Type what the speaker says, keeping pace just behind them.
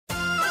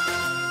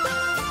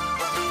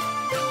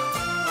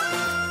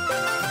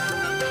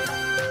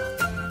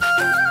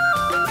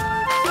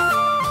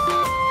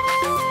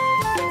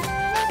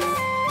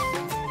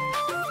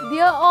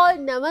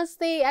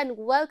Namaste and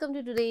welcome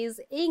to today's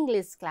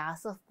English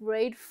class of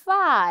grade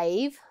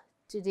 5.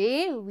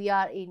 Today we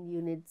are in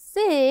unit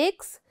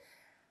 6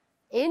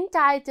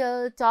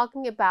 entitled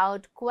talking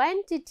about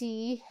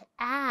quantity,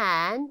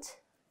 and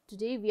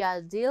today we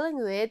are dealing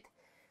with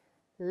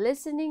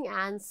listening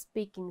and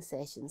speaking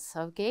sessions.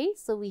 Okay,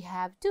 so we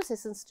have two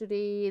sessions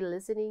today,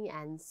 listening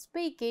and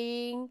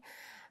speaking.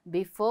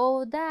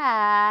 Before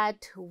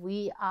that,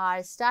 we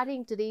are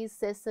starting today's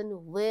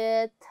session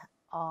with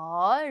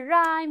a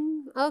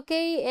rhyme.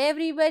 Okay,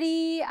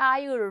 everybody, are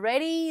you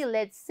ready?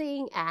 Let's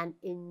sing and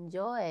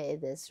enjoy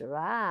this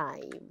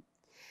rhyme.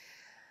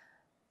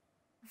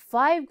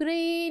 5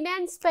 green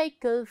and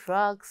speckled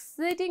frogs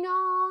sitting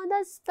on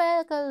a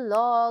speckled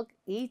log,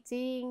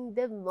 eating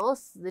the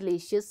most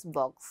delicious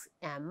bugs.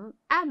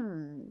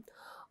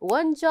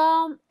 One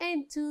jumped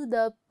into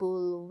the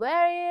pool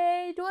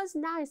where it was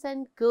nice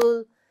and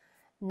cool.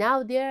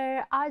 Now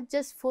there are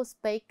just 4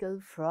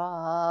 speckled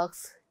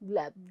frogs.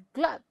 Glub,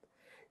 glub.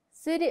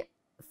 Sitting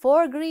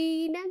 4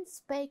 green and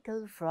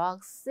speckled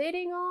frogs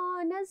sitting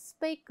on a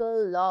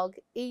speckled log,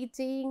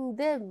 eating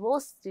the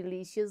most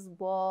delicious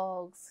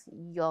bugs.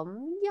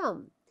 Yum,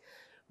 yum.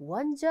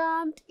 One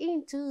jumped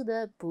into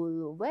the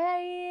pool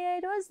where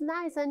it was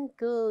nice and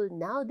cool.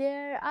 Now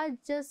there are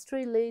just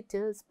 3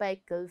 little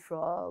speckled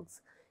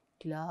frogs.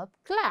 Club,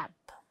 clap.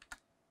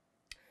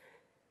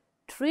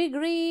 3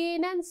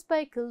 green and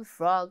speckled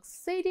frogs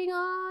sitting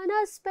on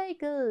a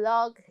speckled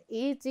log,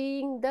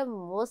 eating the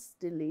most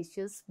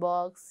delicious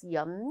bugs.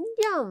 Yum,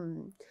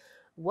 yum.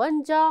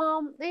 One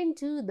jumped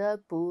into the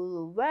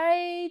pool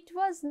where it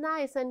was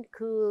nice and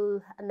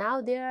cool. Now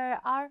there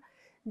are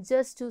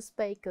just 2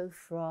 speckled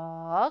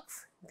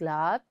frogs.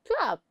 Glub,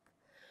 glub.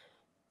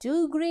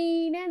 2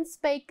 green and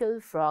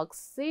speckled frogs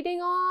sitting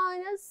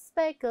on a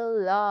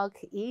speckled log,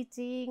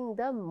 eating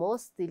the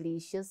most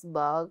delicious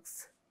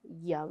bugs.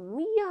 Yum,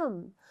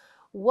 yum.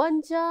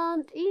 One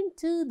jumped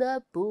into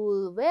the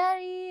pool where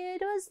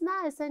it was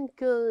nice and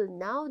cool.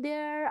 Now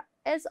there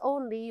is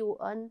only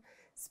 1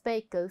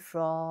 speckled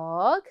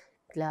frog.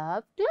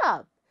 Glub,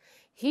 glub.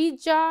 He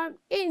jumped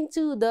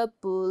into the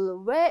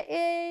pool where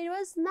it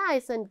was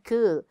nice and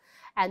cool.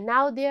 And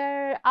now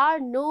there are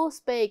no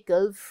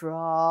speckled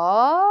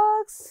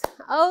frogs.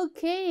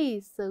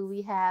 Okay, so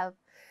we have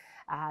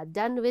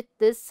done with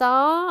this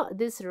song,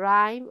 this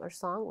rhyme or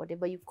song,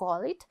 whatever you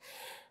call it.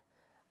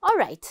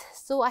 Alright,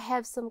 so I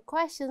have some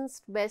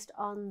questions based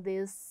on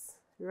this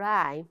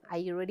rhyme. Are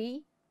you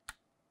ready?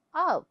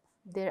 Oh,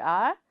 there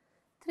are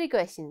 3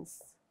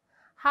 questions.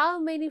 How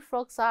many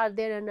frogs are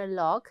there in a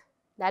log?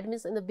 That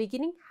means in the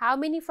beginning, how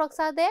many frogs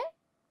are there?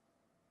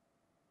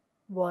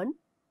 1,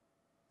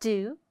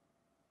 2,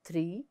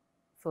 3,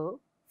 4,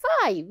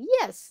 5.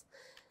 Yes,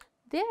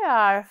 there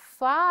are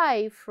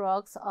 5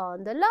 frogs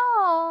on the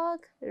log,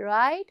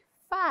 right?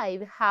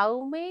 5.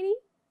 How many?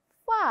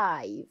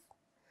 5.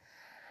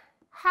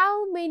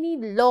 How many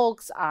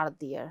logs are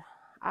there?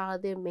 Are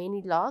there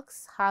many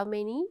logs? How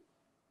many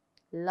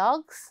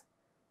logs?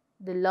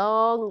 The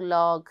long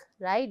log,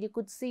 right? You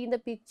could see in the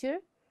picture.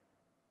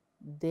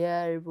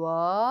 There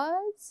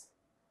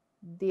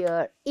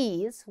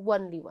is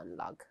only 1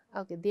 log.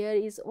 Okay, there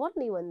is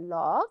only 1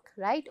 log,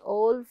 right?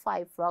 All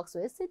 5 frogs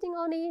were sitting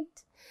on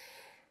it.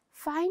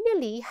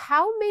 Finally,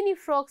 how many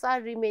frogs are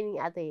remaining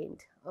at the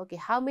end? Okay,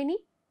 how many?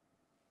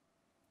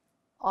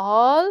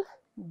 All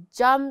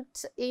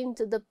jumped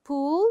into the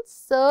pool,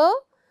 so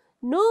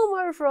no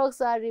more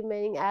frogs are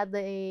remaining at the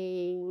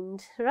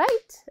end,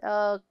 right?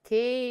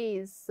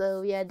 Okay,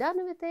 so we are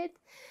done with it.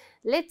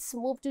 Let's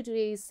move to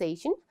today's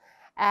session,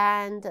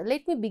 and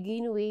let me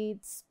begin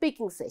with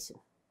speaking session.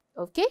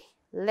 Okay,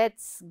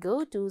 let's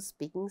go to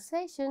speaking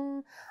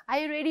session. Are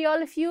you ready,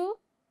 all of you?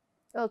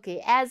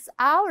 Okay, as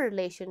our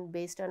relation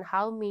based on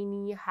how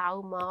many,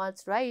 how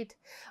much, right?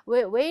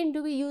 When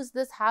do we use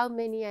this how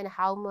many and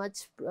how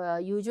much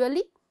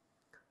usually?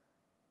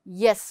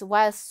 Yes,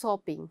 while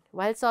shopping.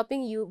 While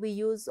shopping, we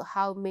use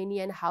how many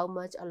and how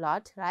much a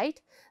lot,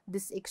 right?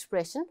 This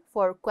expression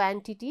for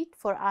quantity,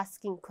 for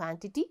asking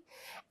quantity.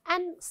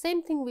 And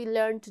same thing we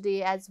learned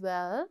today as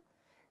well.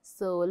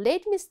 So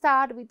let me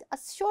start with a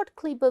short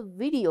clip of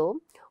video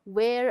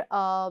where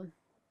a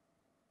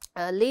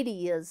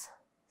lady is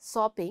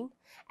shopping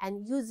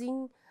and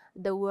using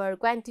the word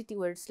quantity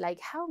words like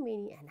how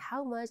many and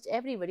how much.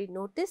 Everybody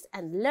notice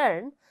and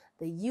learn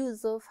the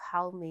use of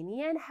how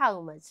many and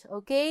how much.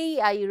 Okay,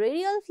 are you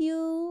ready, all of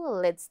you?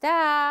 Let's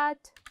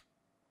start.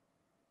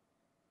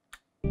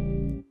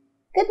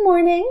 Good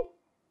morning.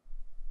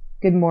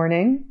 Good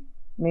morning.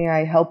 May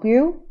I help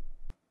you?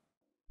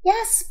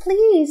 Yes,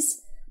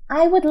 please.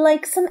 I would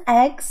like some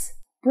eggs,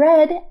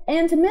 bread,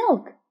 and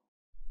milk.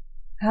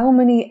 How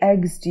many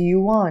eggs do you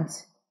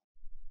want?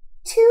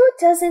 2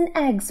 dozen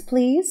eggs,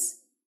 please.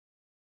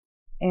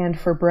 And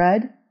for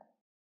bread?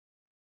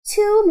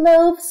 2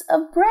 loaves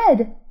of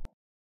bread.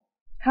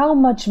 How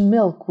much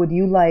milk would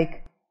you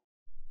like?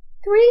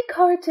 3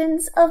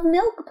 cartons of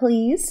milk,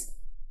 please.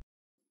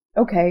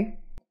 Okay.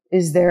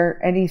 Is there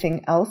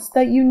anything else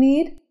that you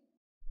need?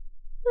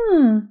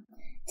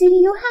 Do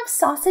you have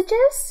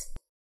sausages?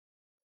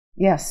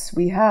 Yes,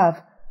 we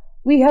have.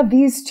 We have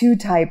these two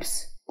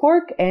types,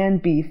 pork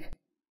and beef.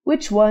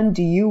 Which one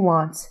do you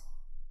want?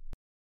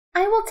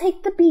 I will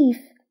take the beef.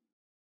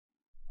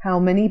 How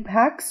many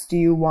packs do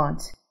you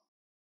want?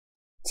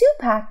 2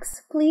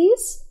 packs,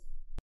 please.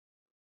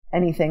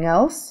 Anything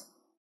else?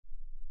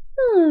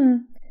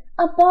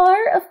 A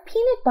bar of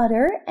peanut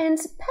butter and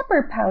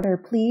pepper powder,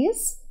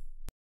 please.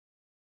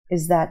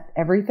 Is that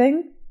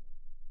everything?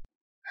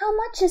 How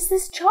much is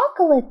this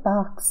chocolate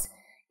box?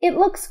 It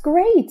looks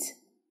great.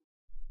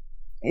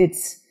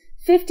 It's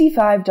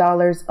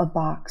 $55 a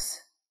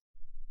box.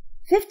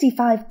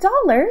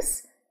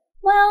 $55?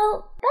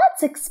 Well,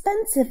 that's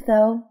expensive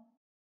though.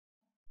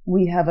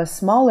 We have a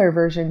smaller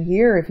version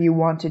here if you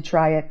want to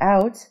try it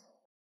out.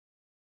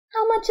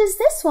 How much is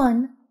this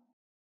one?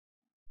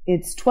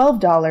 It's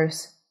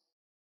 $12.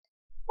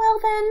 Well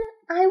then,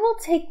 I will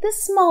take the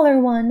smaller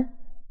one.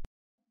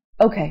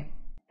 Okay,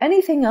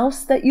 anything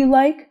else that you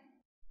like?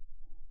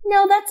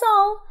 No, that's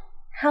all.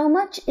 How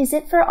much is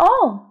it for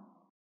all?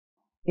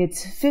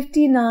 It's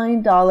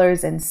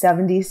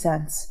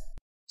 $59.70.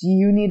 Do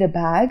you need a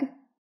bag?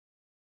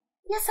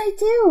 Yes, I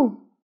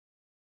do.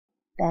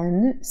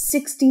 Then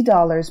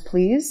 $60,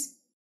 please.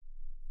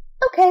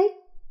 Okay,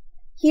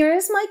 here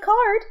is my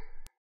card.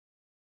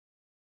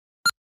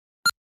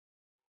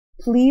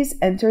 Please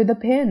enter the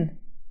PIN.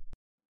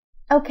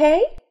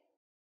 Okay.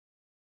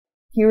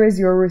 Here is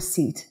your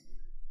receipt.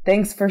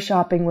 Thanks for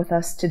shopping with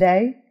us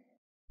today.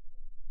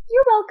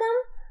 You're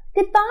welcome.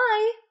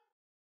 Goodbye.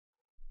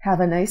 Have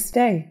a nice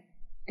day.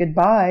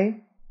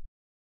 Goodbye.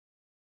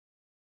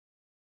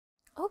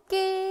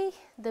 Okay,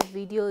 the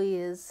video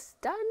is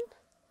done.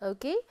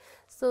 Okay,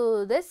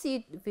 so this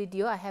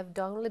video I have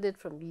downloaded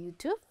from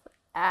YouTube,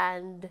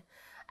 and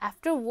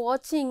after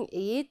watching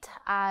it,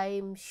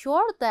 I'm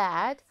sure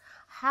that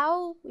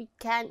how you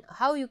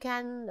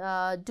can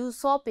do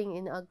shopping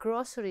in a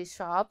grocery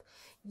shop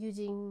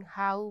using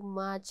how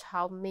much,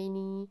 how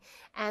many,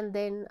 and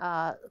then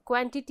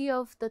quantity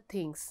of the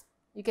things.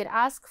 You can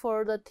ask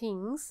for the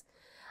things,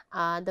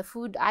 the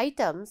food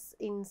items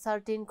in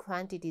certain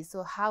quantities.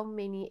 So how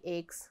many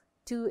eggs,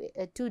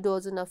 two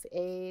dozen of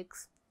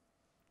eggs,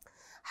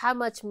 how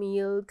much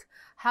milk,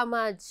 how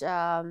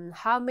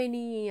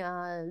many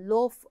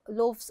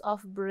loaves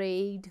of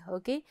bread.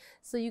 Okay,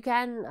 so you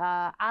can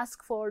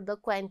ask for the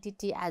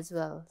quantity as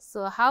well.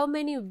 So how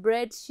many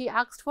bread she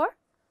asked for?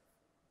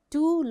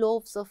 2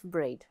 loaves of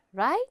bread,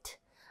 right?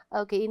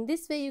 Okay, in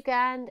this way you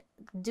can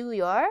do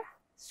your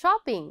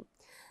shopping.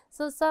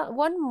 So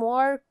one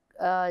more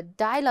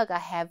dialogue I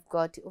have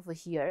got over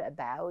here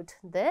about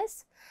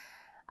this.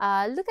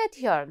 Look at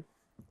here.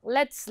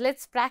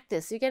 Let's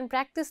practice. You can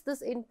practice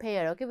this in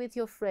pair, okay, with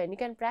your friend. You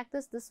can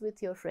practice this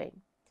with your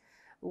friend.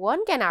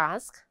 One can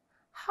ask,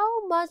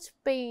 how much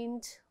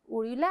paint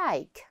would you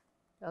like?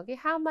 Okay,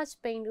 how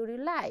much paint would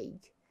you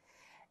like?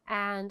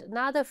 And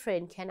another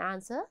friend can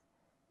answer,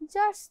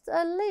 just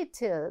a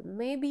little,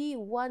 maybe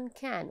 1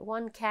 can.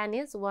 1 can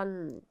is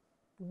 1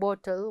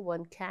 bottle,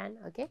 1 can.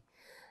 Okay,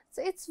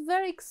 so it's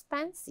very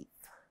expensive.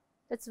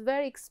 It's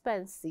very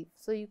expensive.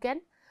 So you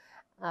can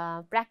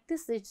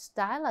practice this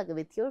dialogue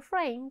with your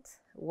friends.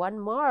 One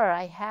more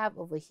I have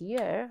over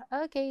here.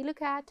 Okay,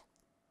 look at.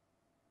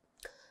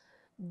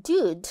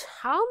 Dude,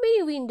 how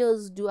many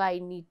windows do I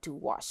need to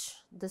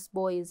wash? This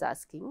boy is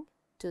asking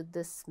to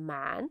this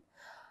man.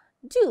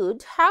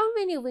 Dude, how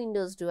many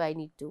windows do I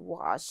need to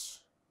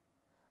wash?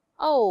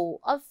 Oh,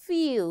 a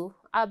few,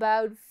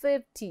 about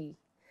 50.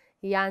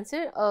 He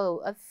answered, oh,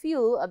 a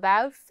few,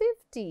 about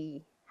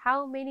 50.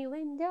 How many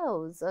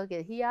windows?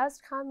 Okay, he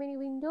asked how many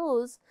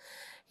windows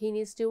he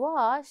needs to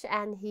wash,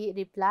 and he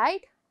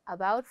replied,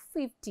 about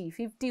 50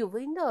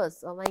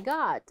 windows. Oh my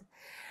God.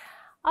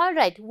 All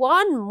right,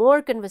 one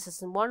more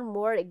conversation, one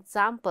more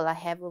example I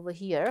have over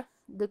here.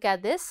 Look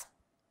at this.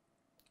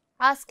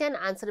 Ask and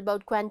answer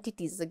about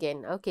quantities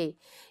again. Okay,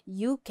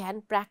 you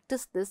can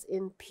practice this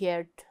in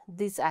paired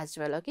this as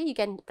well. Okay, you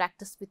can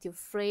practice with your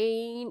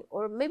friend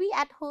or maybe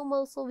at home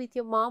also with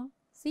your mom.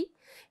 See,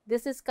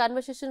 this is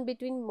conversation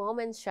between mom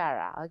and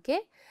Shara.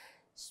 Okay,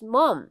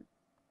 mom,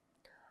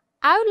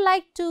 I would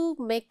like to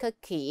make a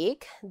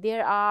cake.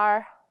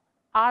 Are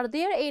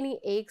there any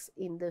eggs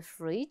in the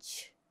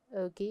fridge?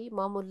 Okay,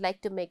 mom would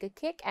like to make a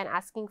cake and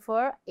asking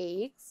for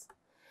eggs.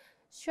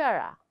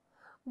 Shara,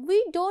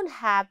 we don't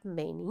have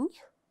many.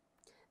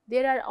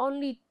 There are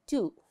only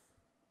 2.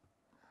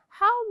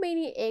 How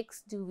many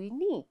eggs do we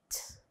need?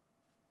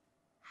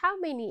 How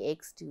many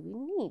eggs do we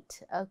need?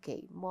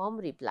 Okay, mom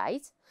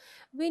replies,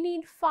 we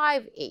need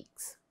 5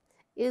 eggs.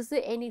 Is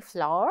there any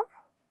flour?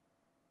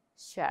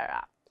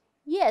 Shara,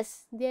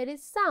 yes, there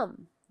is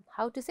some.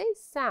 How to say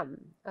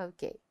some?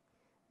 Okay.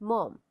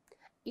 Mom,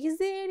 is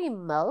there any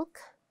milk?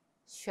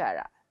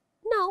 Shara,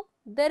 no,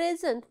 there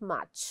isn't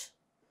much.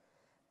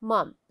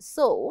 Mom,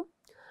 so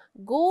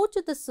go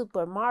to the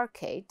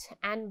supermarket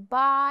and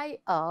buy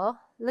a,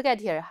 look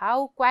at here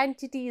how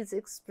quantity is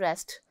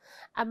expressed,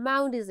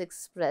 amount is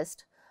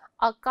expressed,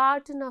 a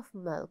carton of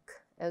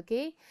milk.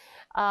 Okay,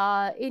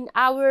 in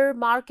our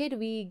market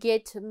we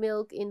get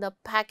milk in the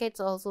packets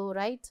also,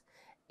 right?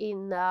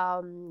 in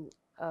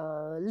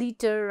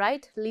liter,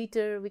 right?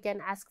 Liter, we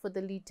can ask for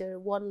the liter,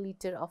 1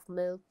 liter of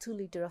milk, 2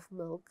 liter of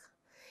milk.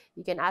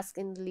 You can ask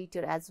in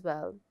liter as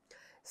well.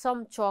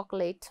 Some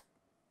chocolate,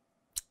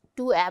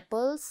 2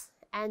 apples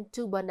and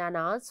 2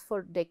 bananas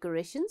for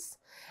decorations,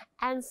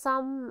 and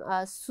some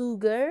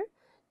sugar,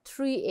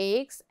 3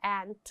 eggs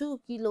and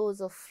 2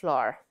 kilos of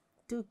flour.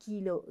 2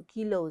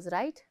 kilos,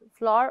 right?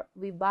 Flour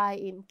we buy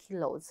in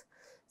kilos,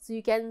 so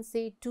you can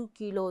say 2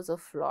 kilos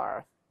of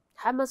flour.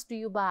 How much do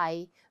you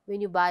buy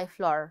when you buy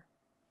flour?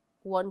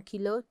 1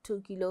 kilo,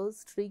 2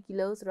 kilos, 3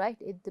 kilos, right?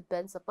 It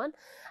depends upon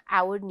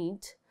our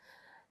need.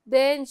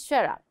 Then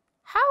Shara,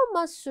 how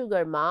much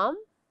sugar, mom?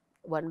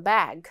 1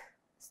 bag.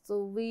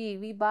 So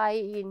we buy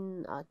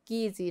in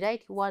kg,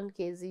 right? 1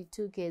 kg,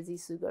 2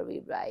 kg sugar we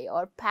buy,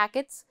 or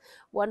packets,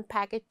 1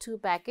 packet, 2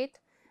 packet.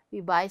 We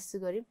buy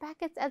sugar in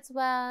packets as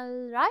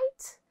well,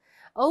 right?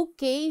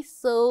 Okay,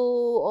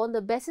 so on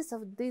the basis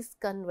of this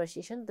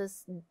conversation,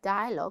 this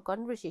dialogue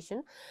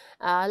conversation,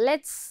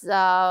 let's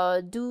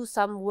do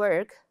some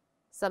work,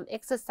 some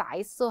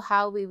exercise, so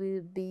how we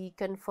will be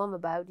confirm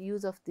about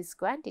use of this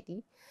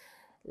quantity.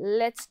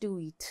 Let's do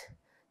it.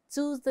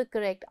 Choose the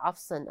correct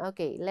option.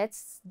 Okay,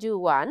 let's do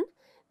one.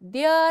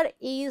 There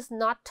is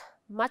not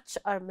much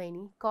or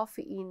many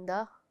coffee in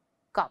the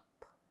cup.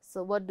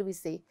 So what do we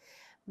say?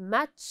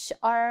 Much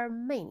or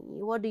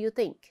many? What do you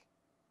think?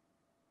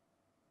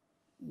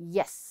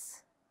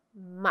 Yes,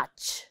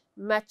 much.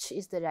 Much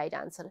is the right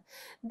answer.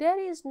 There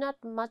is not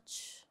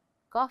much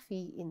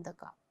coffee in the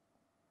cup.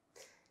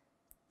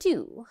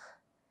 2.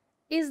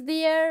 Is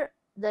there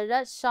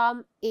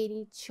some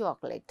any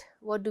chocolate?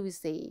 What do we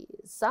say?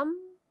 Some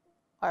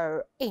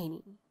or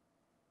any?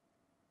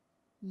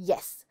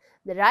 Yes,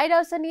 the right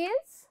option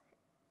is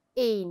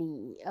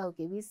any.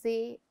 Okay, we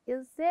say,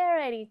 is there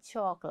any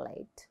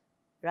chocolate?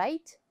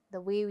 Right?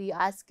 The way we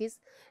ask is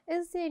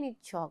there any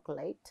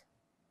chocolate?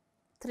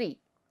 3.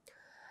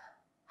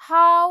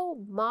 How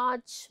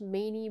much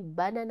many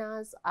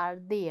bananas are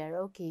there?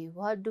 Okay,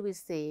 what do we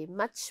say?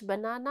 Much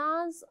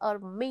bananas or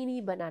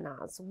many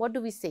bananas? What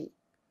do we say?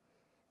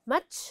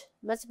 Much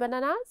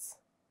bananas?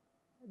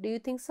 Do you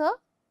think so?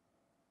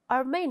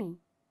 Or many?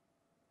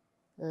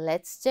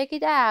 Let's check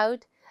it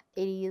out.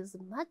 It is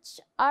much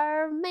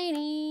or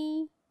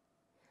many?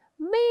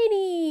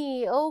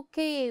 Many.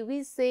 Okay,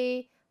 we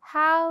say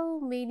how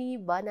many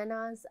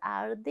bananas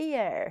are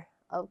there?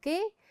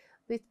 Okay,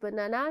 with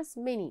bananas,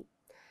 many.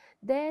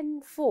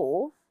 Then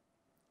 4.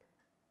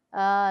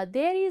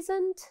 There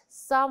isn't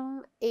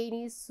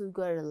any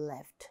sugar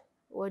left.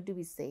 What do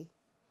we say?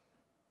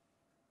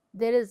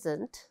 There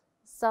isn't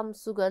some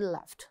sugar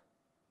left.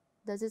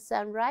 Does it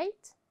sound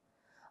right?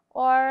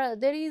 Or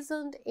there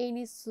isn't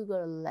any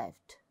sugar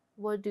left.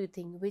 What do you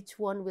think? Which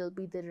one will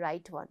be the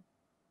right one?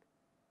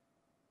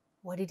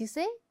 What did you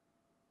say?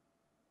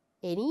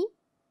 Any?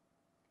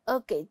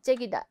 Okay,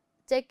 check it out.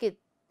 Check it.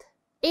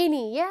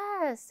 Any.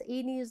 Yes,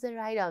 any is the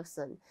right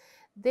option.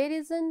 There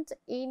isn't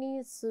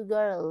any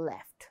sugar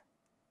left.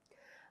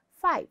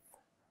 5.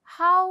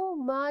 How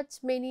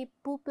many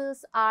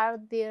pupils are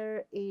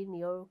there in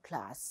your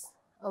class?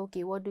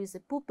 Okay, what do you say?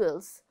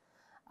 Pupils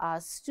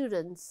are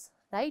students,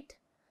 right?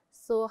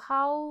 So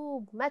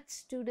how much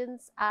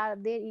students are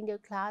there in your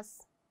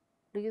class?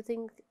 Do you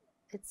think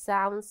it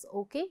sounds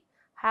okay?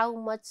 How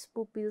much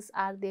pupils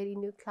are there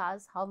in your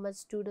class? How much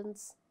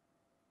students?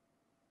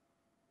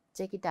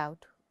 Check it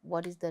out.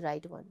 What is the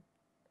right one?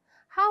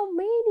 How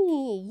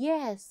many?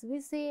 Yes,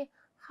 we say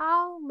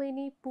how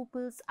many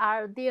pupils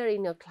are there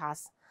in your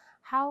class?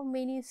 How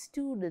many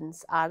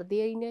students are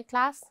there in your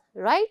class?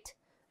 Right?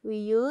 We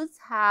use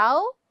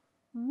how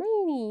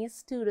many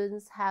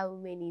students, how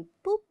many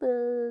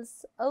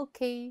pupils.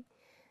 Okay,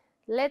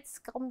 let's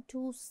come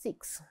to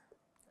 6.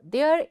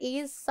 There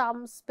is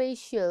some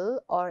special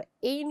or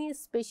any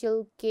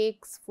special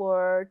cakes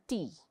for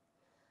tea.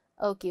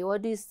 Okay,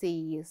 what do you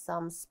say?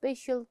 Some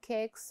special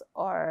cakes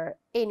or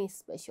any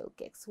special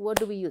cakes? What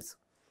do we use?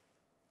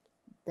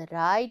 The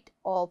right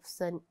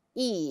option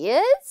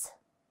is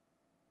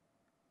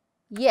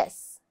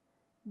yes,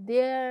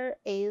 there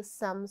is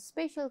some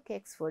special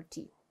cakes for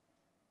tea.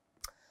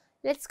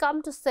 Let's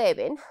come to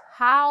 7.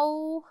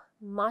 How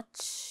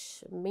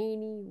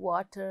many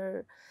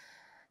water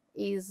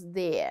is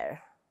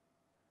there?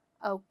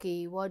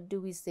 Okay, what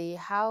do we say?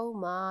 How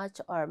much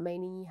or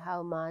many?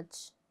 How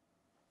much?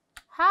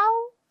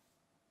 How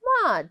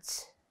much?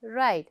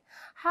 Right.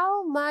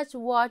 How much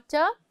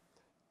water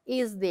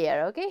is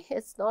there? Okay,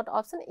 it's not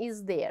option,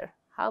 is there.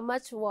 How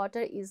much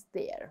water is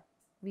there?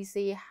 We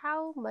say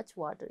how much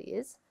water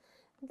is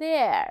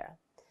there.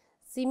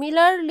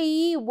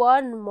 Similarly,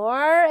 one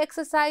more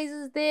exercise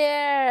is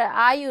there.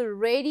 Are you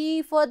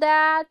ready for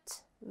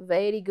that?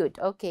 Very good.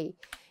 Okay,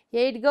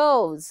 here it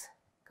goes.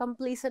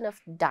 Completion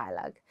of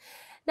dialogue.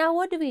 Now,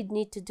 what do we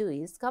need to do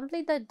is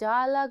complete the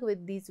dialogue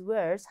with these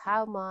words,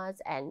 how much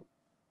and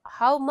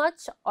how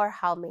much or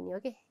how many.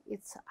 Okay,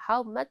 it's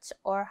how much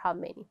or how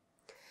many.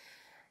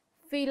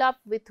 Fill up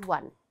with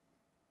 1.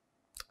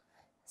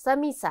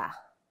 Samisa,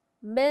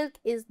 milk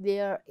is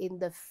there in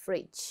the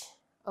fridge.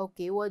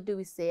 Okay, what do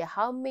we say?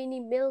 How many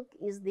milk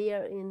is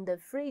there in the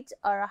fridge,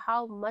 or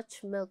how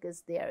much milk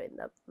is there in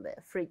the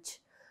fridge?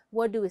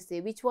 What do we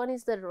say? Which one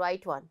is the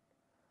right one?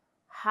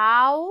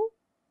 How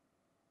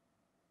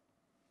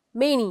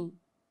many,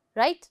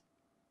 right?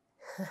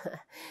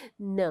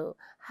 No.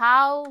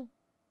 How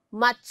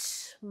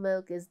much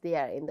milk is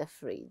there in the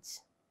fridge?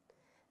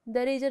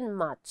 There isn't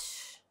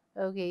much.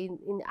 Okay,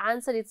 in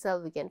answer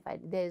itself we can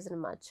find there isn't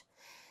much.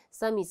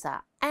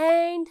 Samisa,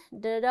 and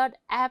the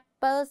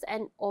apples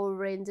and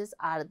oranges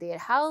are there.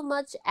 How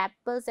much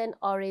apples and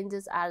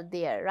oranges are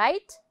there,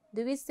 right?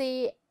 Do we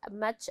say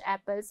much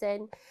apples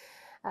and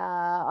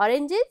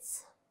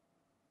oranges?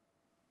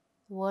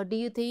 What do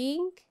you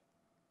think?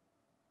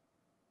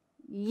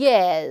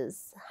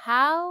 Yes.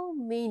 How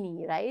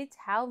many, right?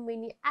 How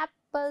many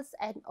apples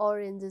and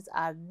oranges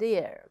are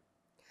there?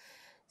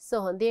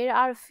 So there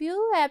are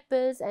few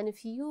apples and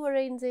few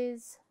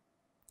oranges.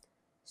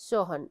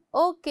 Sohan,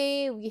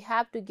 okay, we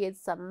have to get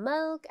some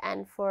milk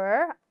and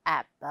for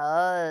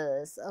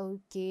apples.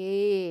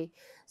 Okay,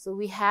 so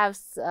we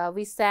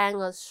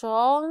sang a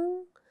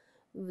song,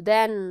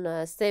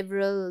 then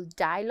several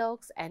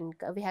dialogues, and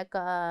we have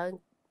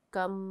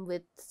come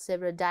with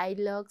several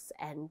dialogues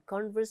and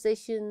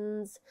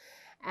conversations,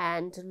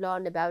 and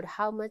learn about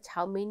how much,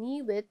 how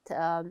many, with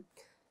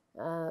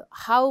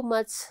how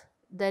much,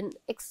 then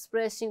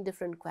expressing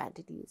different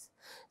quantities.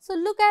 So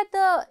look at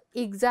the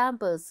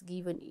examples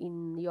given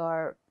in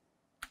your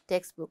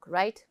textbook,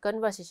 right?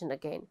 Conversation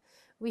again.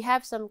 We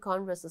have some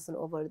conversation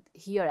over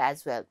here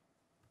as well.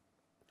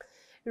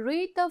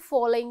 Read the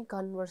following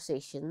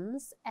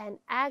conversations and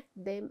act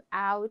them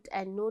out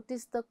and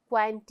notice the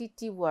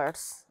quantity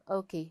words.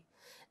 Okay,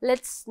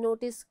 let's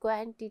notice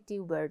quantity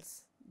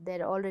words.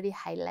 They're already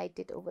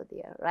highlighted over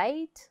there,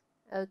 right?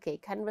 Okay,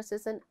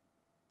 conversation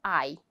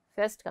I.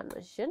 First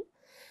conversation.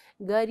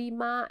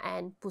 Garima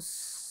and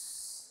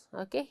Puss.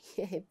 Okay,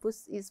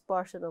 Puss is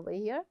person over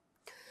here.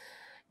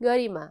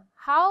 Garima,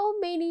 how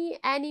many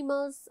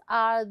animals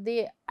are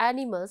there?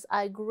 Animals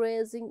are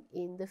grazing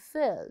in the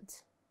field.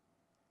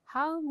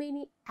 How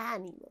many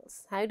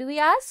animals? How do we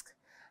ask?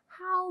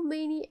 How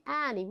many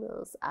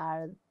animals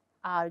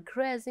are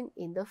grazing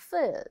in the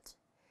field?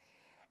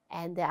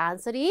 And the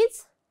answer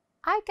is,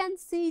 I can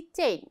see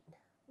 10.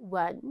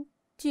 1,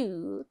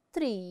 2,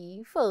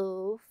 3,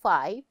 4,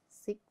 5,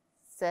 6,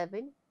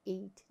 7,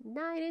 8,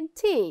 9 and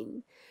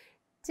 10.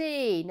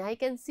 10. I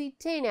can see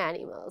 10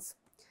 animals.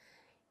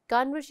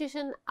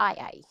 Conversation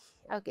I.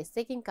 Okay,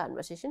 second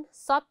conversation.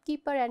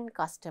 Shopkeeper and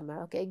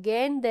customer. Okay,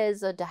 again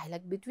there's a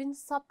dialogue between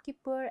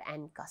shopkeeper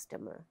and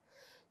customer.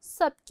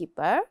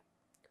 Shopkeeper,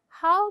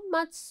 how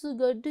much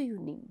sugar do you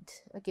need?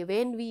 Okay,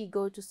 when we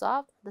go to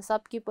shop, the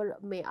shopkeeper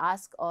may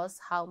ask us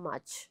how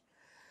much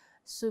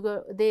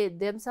sugar. They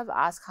themselves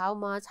ask how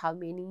much, how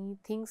many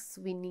things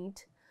we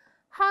need.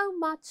 How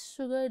much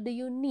sugar do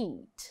you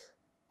need?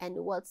 And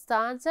what's the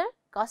answer?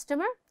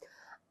 Customer,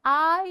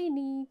 I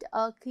need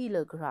a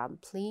kilogram,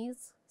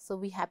 please. So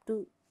we have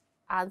to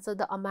answer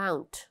the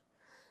amount.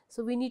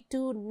 So we need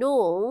to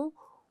know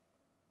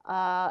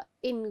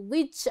in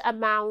which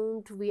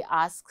amount we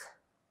ask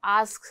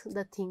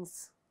the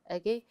things.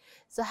 Okay,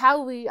 so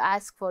how we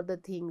ask for the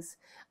things,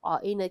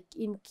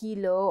 in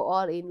kilo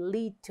or in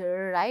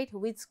liter, right?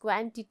 Which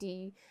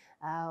quantity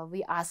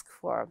we ask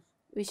for.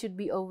 We should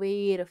be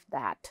aware of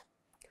that.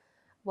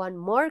 One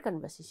more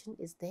conversation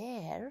is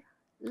there.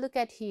 Look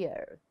at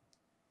here.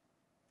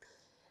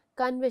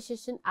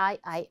 Conversation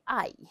I.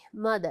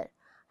 Mother,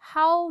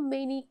 how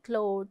many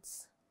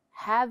clothes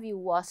have you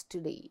washed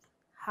today?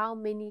 How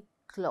many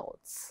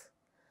clothes?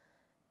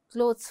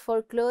 Clothes,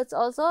 for clothes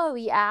also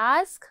we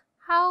ask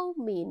how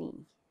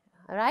many,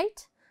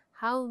 right?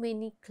 How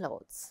many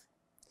clothes?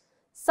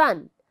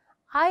 Son,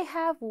 I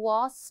have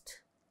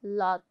washed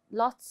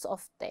lots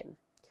of them.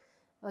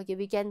 Okay,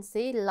 we can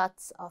say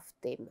lots of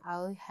them.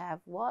 I have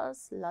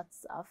washed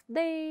lots of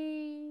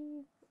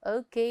them.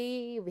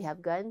 Okay, we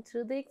have gone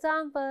through the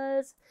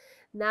examples.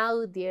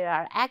 Now there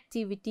are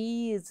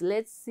activities.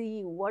 Let's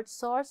see what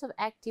sorts of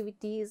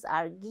activities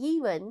are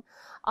given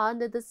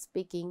under the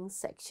speaking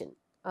section.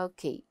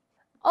 Okay,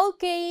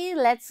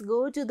 let's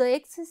go to the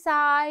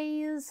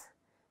exercise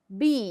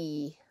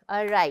B.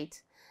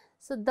 Alright,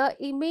 so the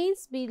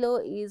image below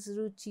is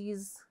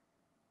Ruchi's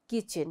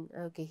kitchen.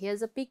 Okay,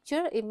 here's a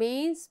picture,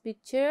 image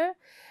picture,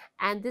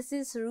 and this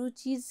is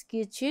Ruchi's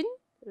kitchen,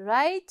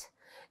 right?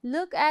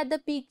 Look at the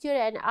picture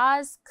and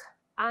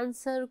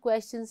answer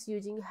questions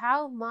using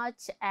how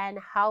much and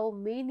how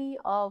many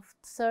of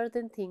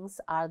certain things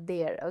are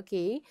there.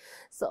 Okay,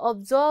 so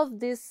observe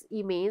this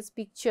image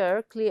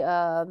picture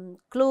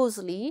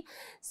closely.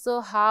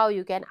 So how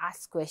you can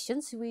ask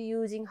questions, we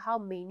using how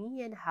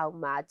many and how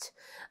much.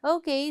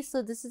 Okay,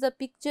 so this is a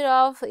picture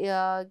of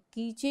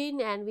kitchen,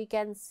 and we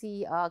can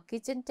see a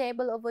kitchen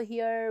table over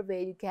here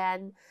where you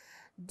can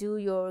do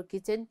your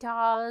kitchen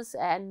tasks,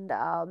 and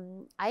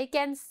I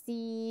can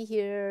see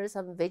here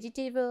some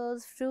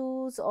vegetables,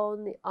 fruits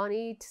on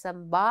it,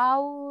 some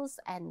bowls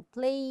and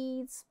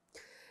plates,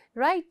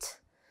 right?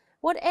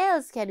 What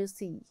else can you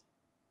see?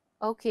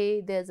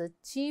 Okay, there's a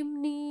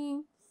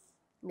chimney,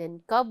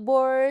 then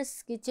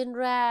cupboards, kitchen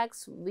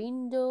racks,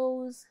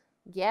 windows,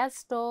 gas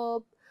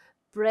stove,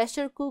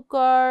 pressure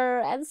cooker,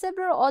 and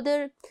several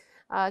other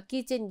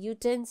kitchen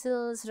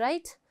utensils,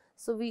 right?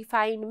 So we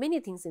find many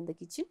things in the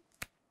kitchen.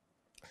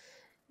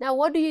 Now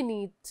what do you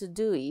need to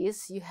do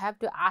is you have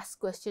to ask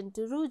question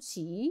to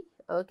Ruchi.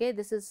 Okay,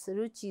 this is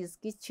Ruchi's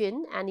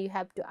kitchen and you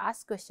have to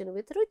ask question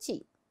with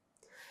Ruchi.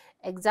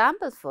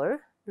 Example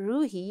for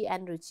Ruhi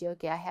and Ruchi.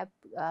 Okay, I have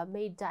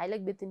made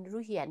dialogue between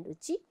Ruhi and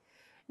Ruchi.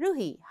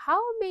 Ruhi, how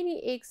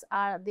many eggs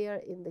are there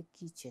in the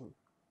kitchen?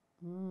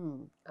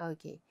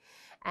 Okay.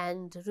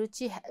 And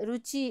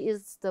Ruchi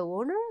is the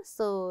owner,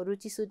 so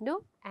Ruchi should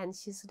know and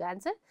she should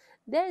answer.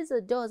 There is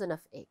a dozen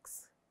of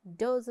eggs.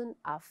 Dozen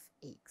of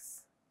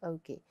eggs.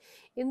 Okay.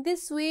 In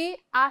this way,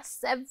 ask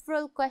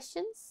several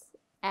questions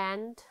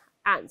and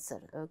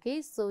answer.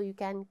 Okay. So you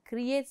can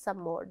create some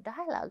more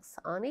dialogues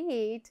on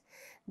it.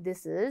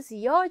 This is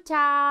your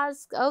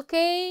task.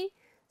 Okay.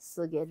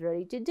 So get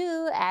ready to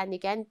do and you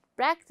can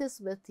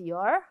practice with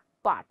your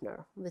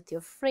partner, with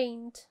your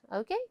friend.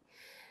 Okay.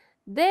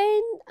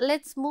 Then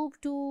let's move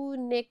to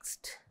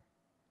next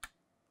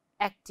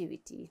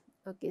activity.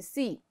 Okay,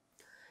 see.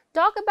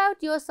 Talk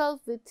about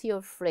yourself with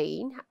your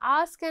friend.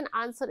 Ask and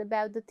answer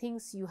about the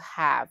things you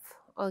have.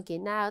 Okay,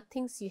 now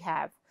things you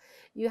have.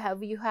 You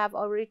have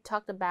already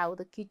talked about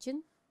the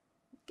kitchen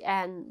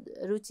and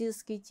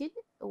Ruchi's kitchen.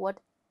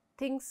 What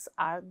things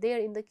are there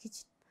in the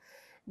kitchen?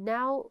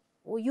 Now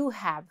you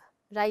have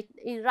right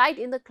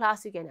in the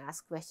class you can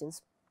ask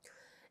questions.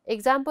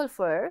 Example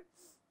for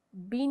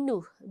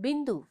Bindu.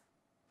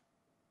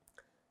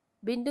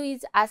 Bindu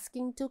is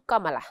asking to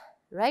Kamala,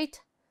 right?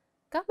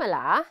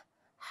 Kamala,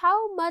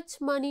 how much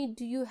money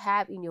do you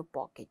have in your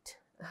pocket?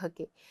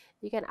 Okay,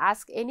 you can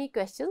ask any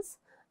questions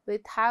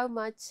with how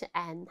much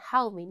and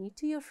how many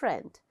to your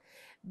friend.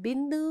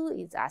 Bindu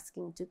is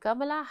asking to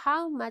Kamala,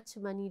 how much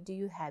money do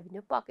you have in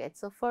your pocket?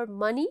 So for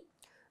money,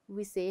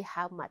 we say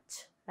how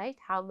much, right?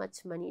 How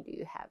much money do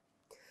you have?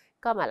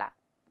 Kamala,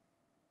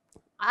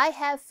 I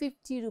have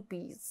 50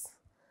 rupees.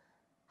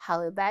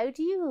 How about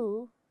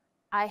you?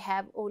 I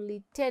have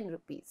only 10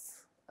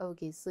 rupees.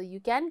 Okay, so you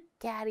can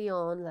carry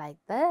on like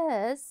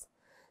this.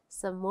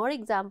 Some more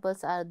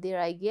examples are there,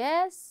 I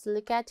guess.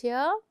 Look at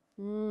here.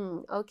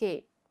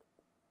 Okay.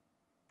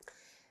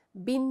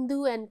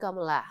 Bindu and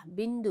Kamala.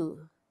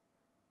 Bindu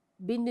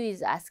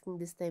is asking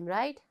this time,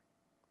 right?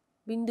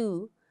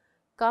 Bindu,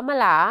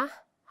 Kamala,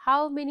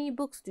 how many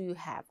books do you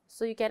have?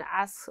 So you can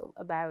ask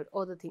about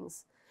other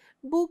things.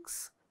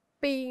 Books,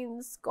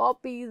 pens,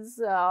 copies.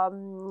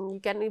 You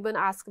can even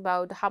ask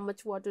about how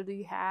much water do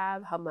you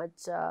have,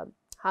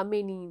 how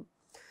many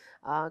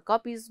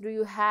copies do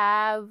you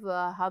have,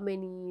 how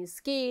many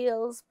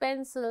scales,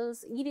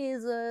 pencils,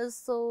 erasers.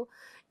 So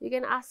you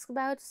can ask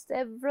about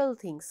several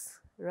things,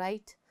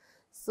 right?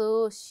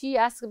 So she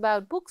asked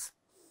about books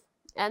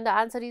and the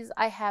answer is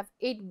I have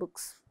 8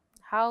 books.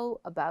 How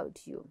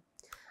about you?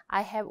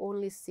 I have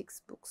only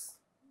 6 books,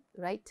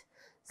 right?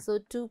 So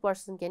 2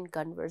 person can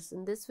converse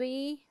in this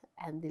way.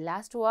 And the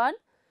last one,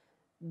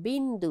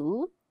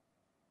 Bindu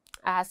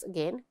asks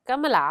again,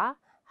 Kamala,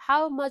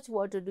 how much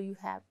water do you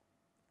have?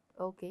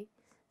 Okay,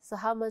 so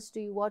how much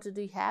water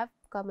do you have?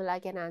 Kamala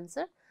can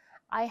answer,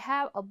 I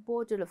have a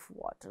bottle of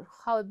water.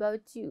 How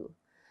about you?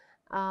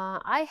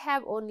 I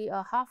have only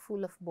a half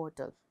full of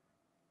bottle.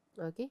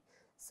 Okay,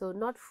 so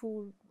not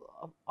full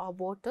of a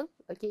bottle.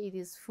 Okay, it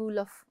is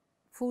full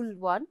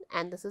one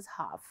and this is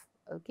half.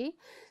 Okay,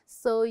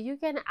 so you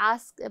can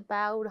ask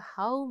about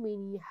how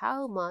many,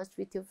 how much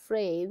with your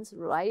friends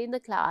right in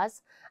the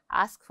class.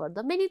 Ask for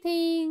the many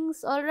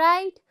things. All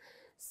right,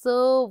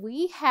 so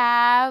we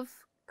have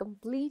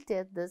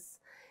completed this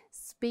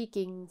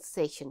speaking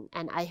session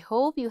and I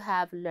hope you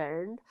have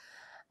learned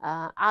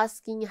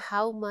asking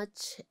how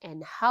much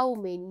and how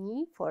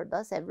many for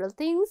the several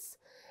things.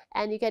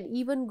 And you can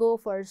even go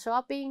for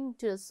shopping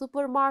to the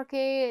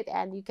supermarket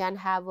and you can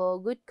have a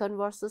good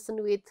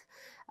conversation with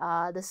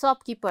the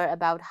shopkeeper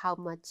about how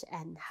much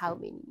and how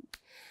many.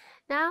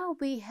 Now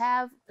we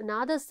have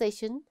another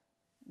session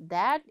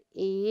that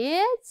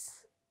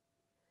is,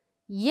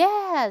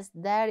 yes,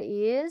 that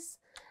is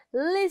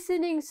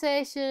listening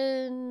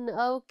session.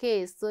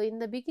 Okay, so in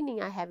the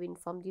beginning I have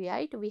informed you,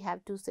 right? We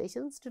have 2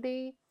 sessions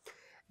today.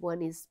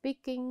 One is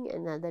speaking,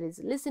 another is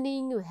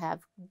listening. We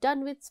have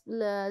done with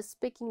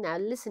speaking, now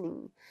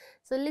listening.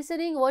 So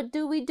listening, what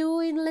do we do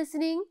in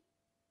listening?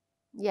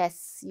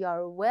 Yes, you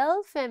are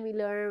well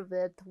familiar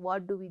with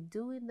what do we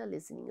do in the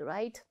listening,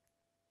 right?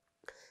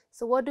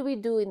 So what do we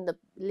do in the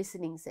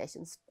listening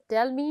sessions?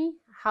 Tell me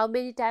how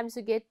many times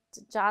you get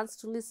chance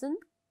to listen?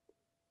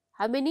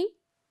 How many?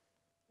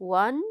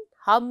 1.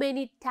 How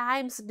many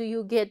times do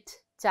you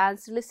get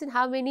chance to listen?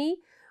 How many?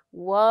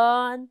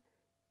 1,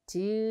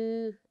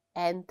 2,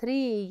 and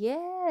 3.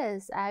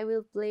 Yes, I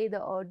will play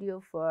the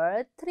audio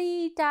for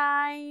 3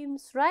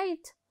 times,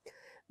 right?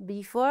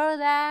 Before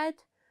that,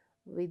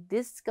 we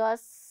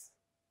discuss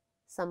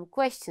some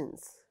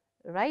questions,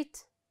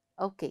 right?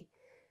 Okay,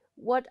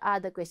 what are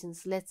the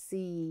questions? Let's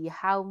see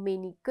how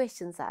many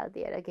questions are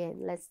there again.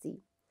 Let's see.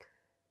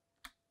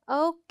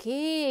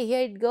 Okay,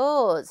 here it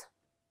goes.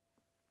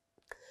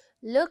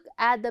 Look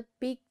at the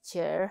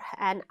picture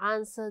and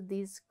answer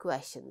these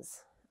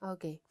questions.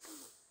 Okay.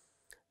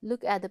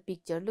 Look at the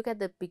picture. Look at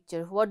the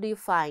picture. What do you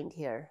find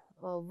here?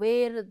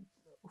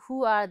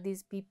 Who are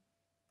these people?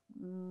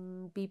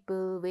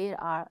 Where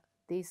are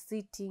they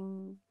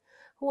sitting?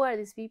 Who are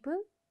these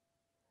people?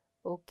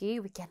 Okay,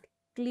 we can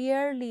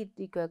clearly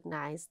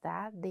recognize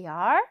that they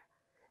are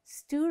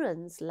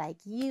students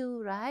like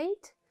you,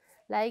 right?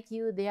 Like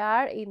you, they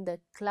are in the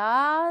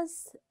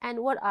class. And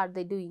what are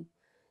they doing?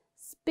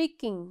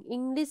 Speaking,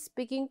 English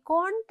speaking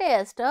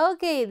contest.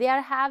 Okay, they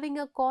are having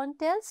a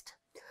contest.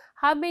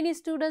 How many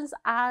students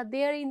are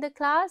there in the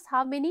class?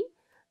 How many?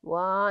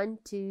 1,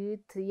 2,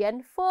 3,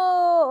 and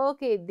 4.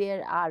 Okay,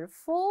 there are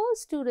 4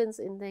 students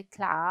in the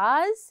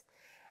class,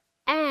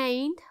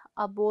 and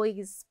a boy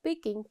is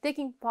speaking,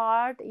 taking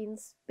part in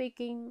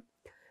speaking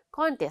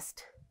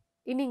contest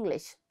in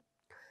English.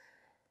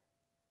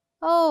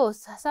 Oh,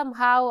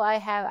 somehow I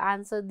have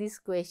answered this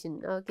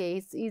question. Okay,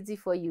 it's easy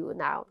for you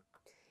now.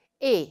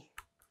 A.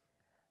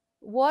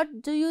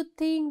 What do you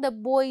think the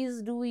boy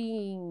is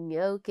doing?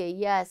 Okay,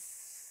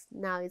 yes.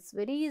 Now it's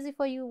very easy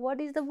for you. What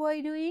is the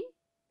boy doing?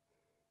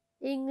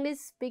 English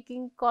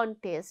speaking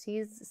contest. He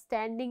is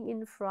standing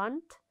in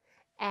front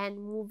and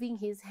moving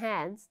his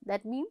hands.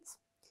 That means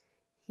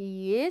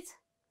he is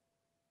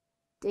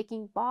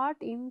taking part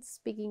in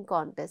speaking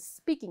contest,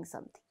 speaking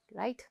something,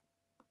 right?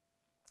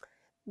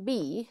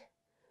 B.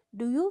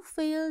 Do you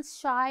feel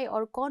shy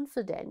or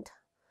confident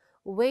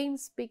when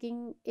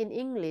speaking in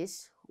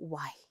English?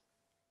 Why?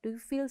 Do you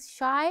feel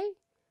shy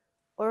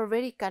or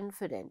very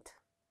confident?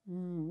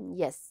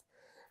 Yes.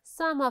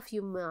 Some of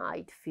you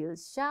might feel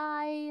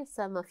shy,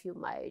 some of you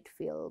might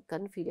feel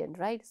confident,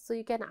 right? So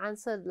you can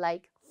answer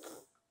like,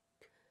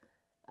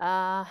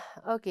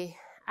 okay,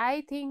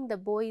 I think the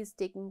boy is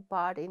taking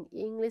part in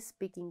English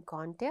speaking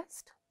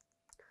contest.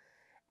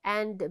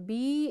 And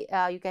B,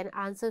 you can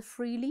answer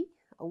freely,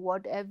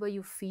 whatever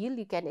you feel,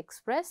 you can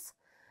express.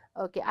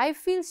 Okay, I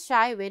feel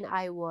shy when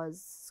I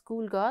was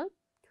schoolgirl.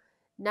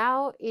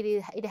 Now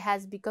it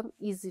has become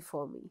easy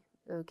for me.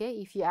 Okay,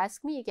 if you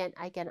ask me,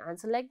 I can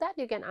answer like that.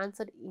 You can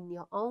answer in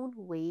your own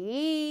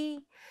way.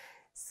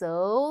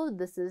 So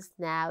this is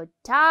now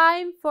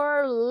time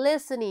for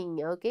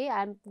listening. Okay,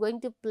 I'm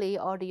going to play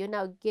audio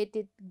now. Get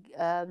it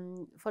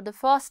for the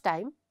first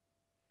time.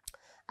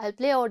 I'll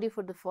play audio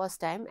for the first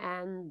time,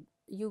 and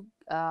you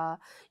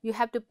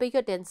have to pay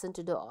attention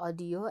to the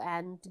audio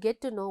and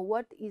get to know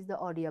what is the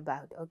audio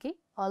about. Okay,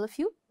 all of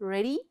you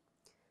ready?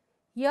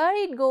 Here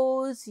it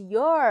goes,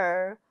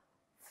 your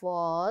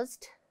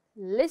first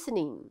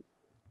listening.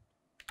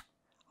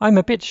 I'm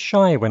a bit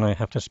shy when I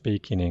have to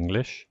speak in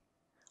English.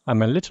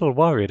 I'm a little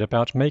worried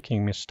about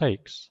making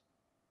mistakes.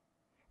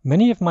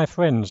 Many of my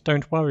friends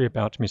don't worry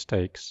about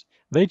mistakes.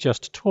 They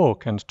just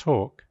talk and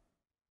talk.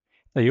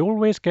 They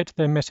always get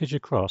their message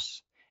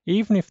across,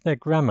 even if their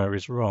grammar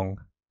is wrong.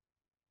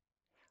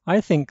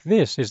 I think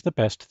this is the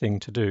best thing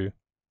to do.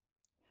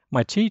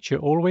 My teacher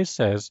always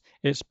says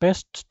it's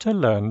best to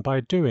learn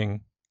by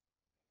doing.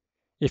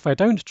 If I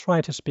don't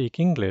try to speak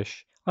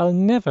English, I'll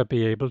never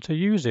be able to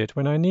use it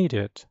when I need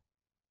it.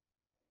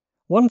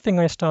 One thing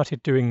I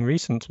started doing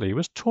recently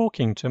was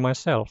talking to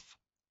myself.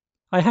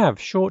 I have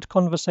short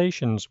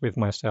conversations with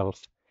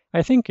myself.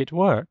 I think it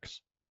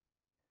works.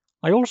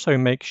 I also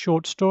make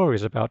short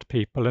stories about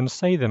people and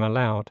say them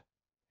aloud.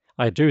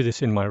 I do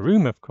this in my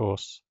room, of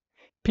course.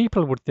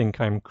 People would think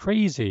I'm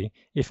crazy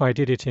if I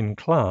did it in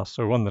class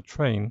or on the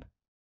train.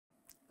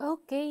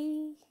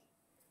 Okay,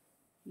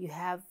 you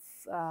have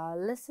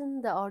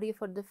listened the audio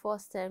for the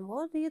first time.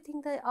 What do you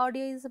think the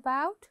audio is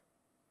about?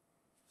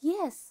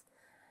 Yes,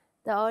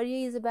 the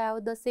audio is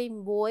about the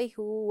same boy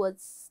who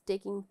was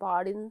taking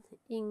part in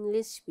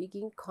English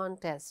speaking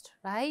contest,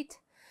 right?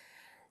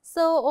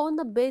 So on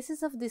the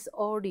basis of this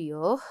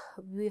audio,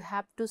 we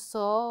have to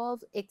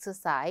solve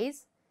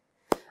exercise.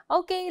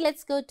 Okay,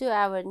 let's go to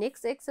our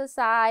next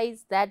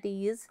exercise, that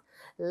is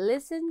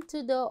listen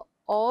to the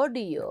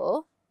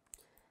audio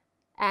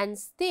and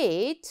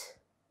state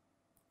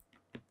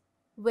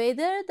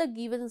whether the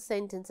given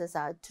sentences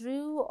are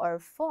true or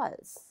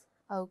false.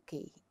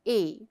 Okay,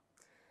 A.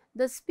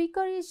 The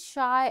speaker is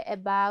shy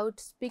about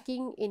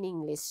speaking in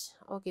English.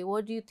 Okay,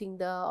 what do you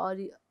think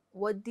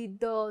what did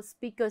the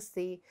speaker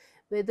say?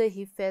 Whether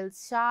he felt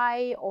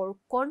shy or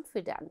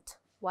confident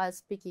while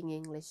speaking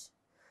English.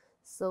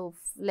 So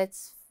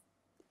let's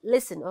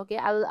listen. Okay,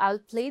 I'll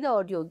play the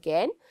audio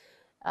again.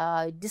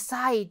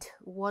 Decide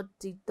what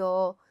did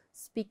the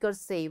speaker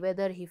say,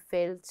 whether he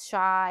felt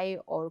shy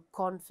or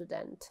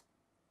confident.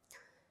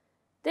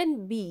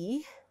 Then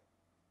B.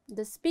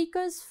 The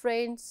speaker's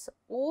friends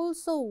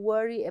also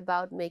worry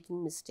about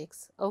making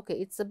mistakes. Okay,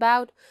 it's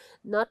about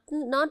not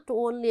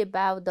only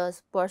about the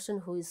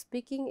person who is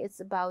speaking, it's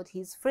about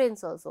his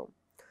friends also.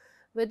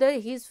 Whether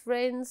his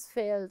friends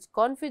felt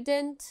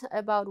confident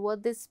about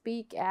what they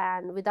speak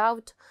and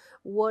without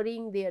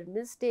worrying their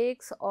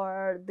mistakes,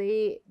 or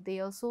they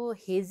also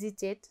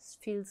hesitate,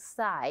 feel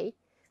shy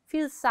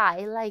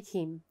like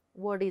him.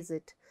 What is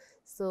it?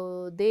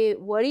 So they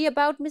worry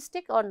about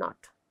mistake or not?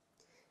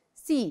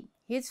 C.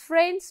 His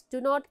friends do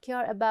not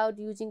care about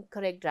using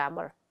correct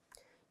grammar.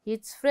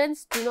 His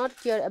friends do not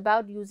care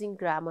about using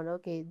grammar.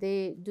 Okay,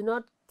 they do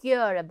not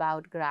care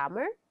about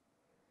grammar.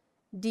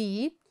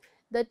 D.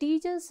 The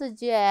teacher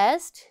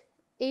suggests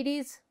it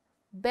is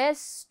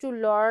best to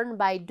learn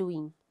by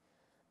doing.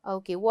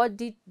 Okay, what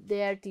did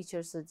their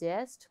teacher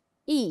suggest?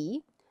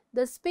 E.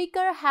 The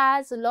speaker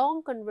has a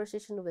long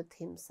conversation with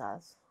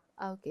himself.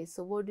 Okay,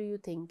 so what do you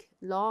think?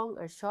 Long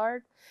or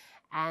short?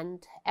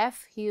 And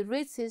F. He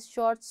reads his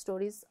short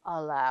stories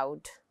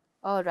aloud.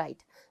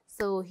 Alright,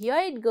 so here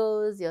it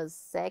goes, your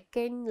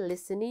second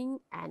listening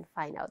and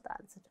find out the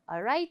answer.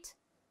 Alright?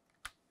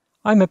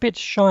 I'm a bit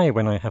shy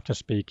when I have to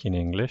speak in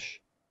English.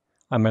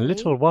 I'm a Okay.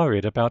 little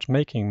worried about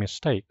making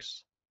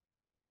mistakes.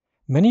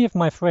 Many of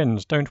my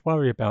friends don't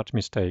worry about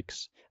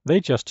mistakes. They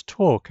just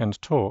talk and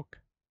talk.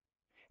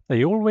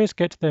 They always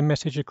get their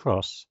message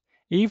across,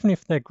 even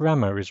if their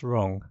grammar is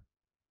wrong.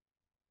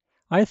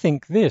 I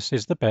think this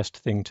is the best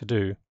thing to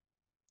do.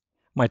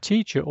 My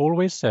teacher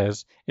always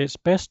says it's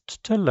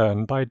best to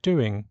learn by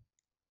doing.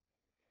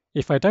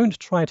 If I don't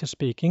try to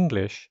speak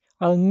English,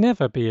 I'll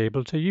never be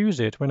able to use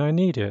it when I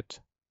need it.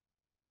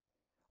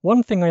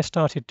 One thing I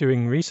started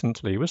doing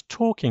recently was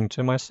talking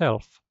to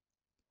myself.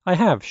 I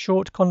have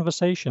short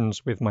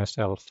conversations with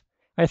myself.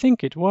 I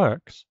think it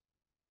works.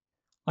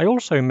 I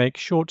also make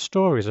short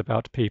stories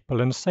about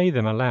people and say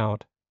them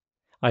aloud.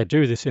 I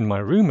do this in my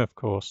room, of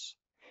course.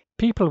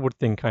 People would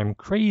think I'm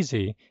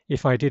crazy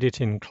if I did it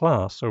in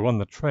class or on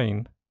the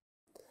train.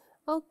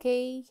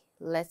 Okay,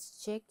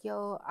 let's check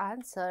your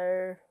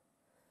answer.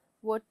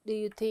 What do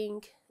you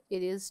think?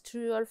 It is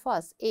true or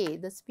false? A.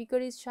 The speaker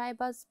is shy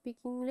about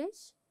speaking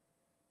English.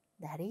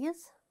 That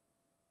is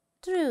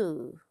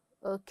true.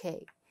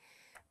 Okay.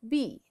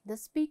 B. The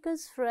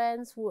speaker's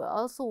friends will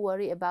also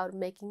worry about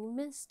making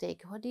a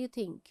mistake. What do you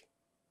think?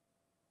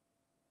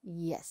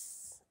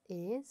 Yes, it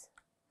is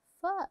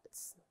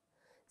false.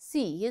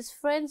 C. His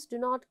friends do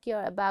not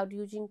care about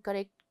using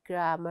correct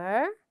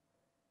grammar.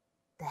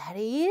 That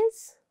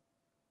is,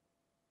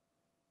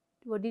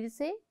 what did you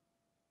say?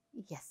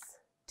 Yes,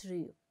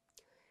 true.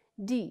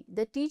 D.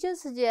 The teacher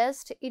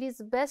suggests it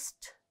is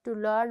best to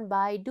learn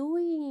by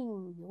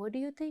doing. What do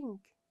you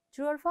think?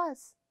 True or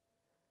false?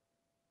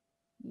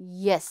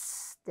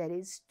 Yes, that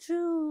is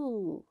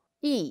true.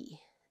 E.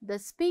 The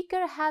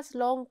speaker has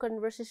long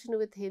conversation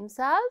with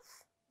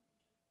himself.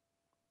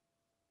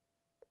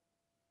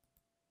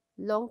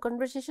 Long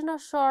conversation or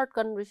short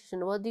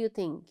conversation? What do you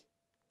think?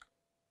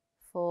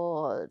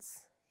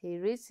 False. He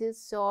reads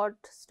his short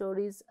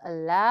stories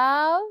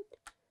aloud.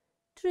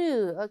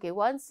 True. Okay,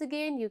 once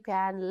again, you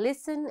can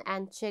listen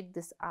and check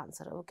this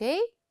answer, okay?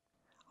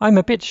 I'm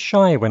a bit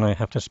shy when I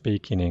have to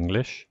speak in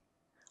English.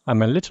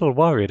 I'm a little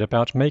worried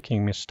about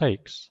making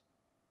mistakes.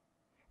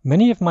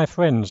 Many of my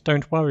friends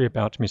don't worry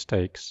about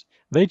mistakes.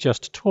 They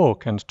just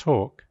talk and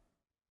talk.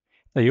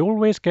 They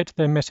always get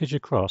their message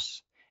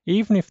across,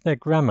 even if their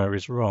grammar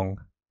is wrong.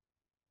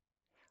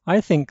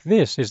 I think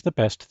this is the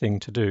best thing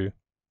to do.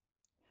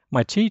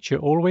 My teacher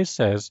always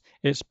says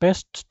it's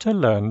best to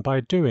learn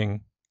by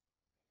doing.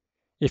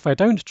 If I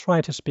don't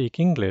try to speak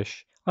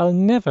English, I'll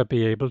never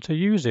be able to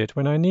use it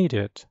when I need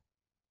it.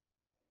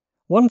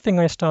 One thing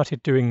I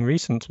started doing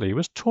recently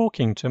was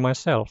talking to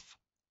myself.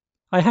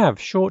 I have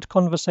short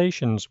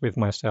conversations with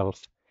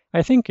myself.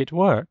 I think it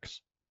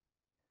works.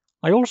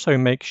 I also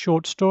make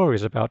short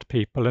stories about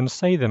people and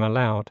say them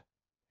aloud.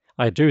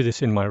 I do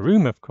this in my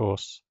room, of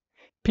course.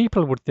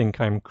 People would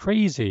think I'm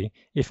crazy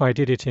if I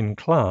did it in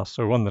class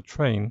or on the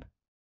train.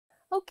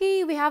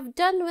 Okay, we have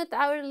done with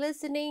our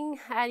listening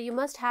and you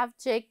must have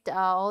checked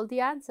all the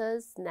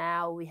answers.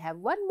 Now we have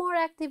one more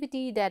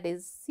activity, that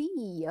is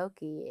C.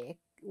 Okay,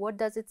 what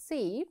does it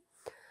say?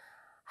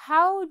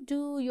 How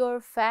do your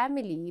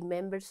family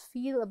members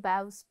feel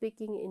about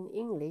speaking in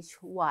English?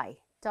 Why?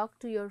 Talk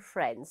to your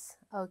friends.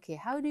 Okay,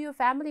 how do your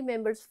family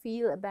members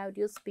feel about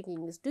you speaking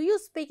English? Do you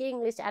speak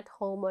English at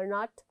home or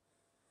not?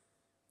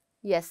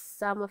 Yes,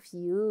 some of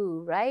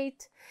you,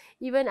 right?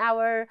 Even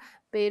our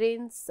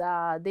parents,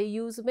 they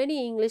use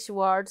many English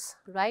words,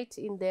 right?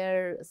 In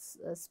their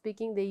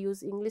speaking, they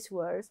use English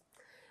words.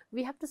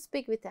 We have to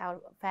speak with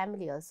our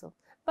family also.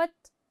 But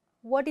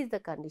what is the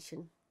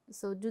condition?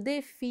 So do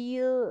they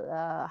feel,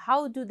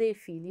 how do they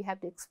feel? You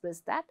have to express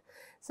that.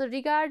 So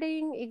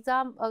regarding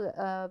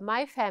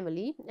my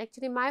family,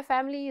 actually my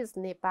family is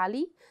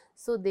Nepali,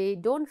 so they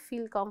don't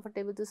feel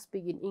comfortable to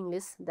speak in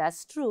English.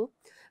 That's true.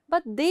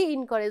 But they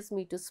encourage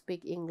me to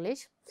speak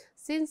English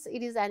since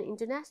it is an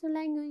international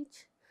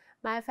language.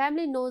 My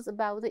family knows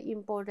about the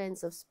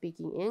importance of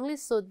speaking English,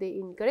 so they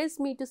encourage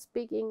me to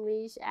speak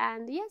English.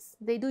 And yes,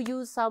 they do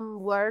use some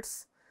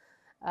words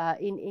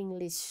in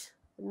English.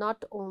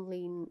 Not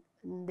only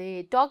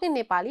they talk in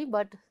Nepali,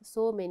 but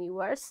so many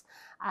words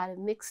are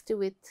mixed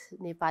with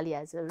Nepali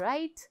as well,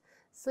 right?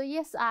 So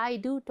yes, I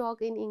do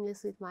talk in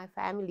English with my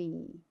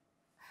family.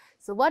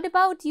 So what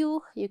about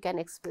you? You can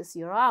express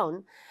your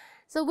own.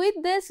 So with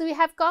this, we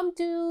have come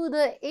to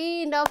the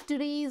end of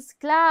today's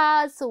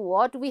class. So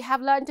what we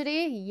have learned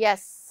today?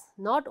 Yes,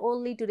 not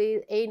only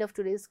today end of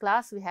today's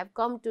class, we have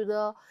come to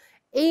the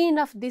end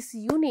of this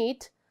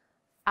unit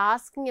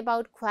asking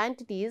about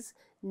quantities.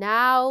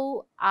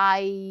 Now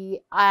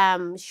I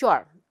am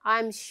sure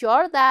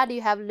that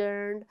you have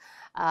learned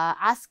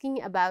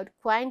asking about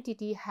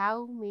quantity,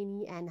 how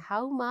many and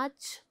how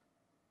much,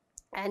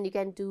 and you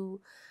can do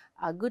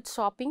a good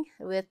shopping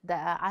with the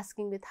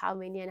asking with how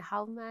many and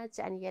how much,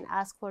 and you can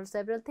ask for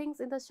several things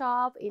in the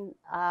shop in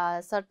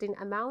a certain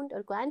amount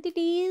or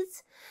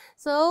quantities.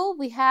 So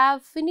we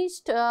have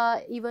finished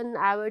even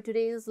our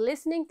today's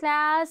listening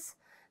class.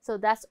 So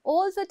that's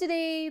all for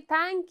today.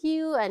 Thank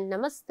you and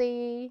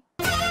namaste.